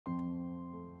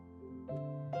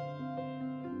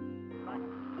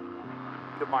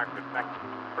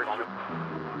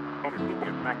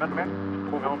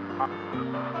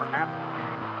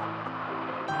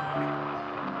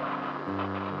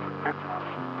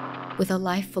With a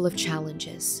life full of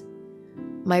challenges,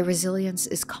 my resilience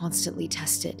is constantly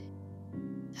tested.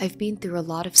 I've been through a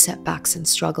lot of setbacks and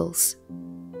struggles,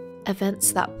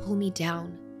 events that pull me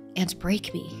down and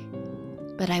break me,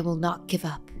 but I will not give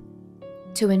up.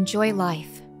 To enjoy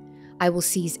life, I will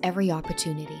seize every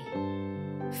opportunity.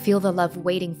 Feel the love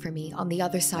waiting for me on the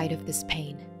other side of this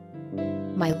pain.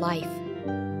 My life,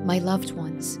 my loved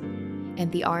ones,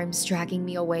 and the arms dragging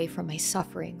me away from my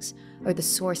sufferings are the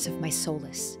source of my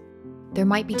solace. There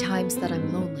might be times that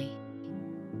I'm lonely,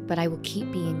 but I will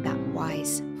keep being that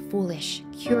wise, foolish,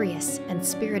 curious, and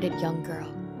spirited young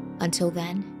girl. Until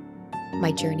then,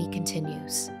 my journey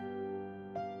continues.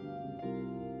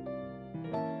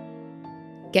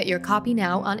 Get your copy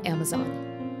now on Amazon.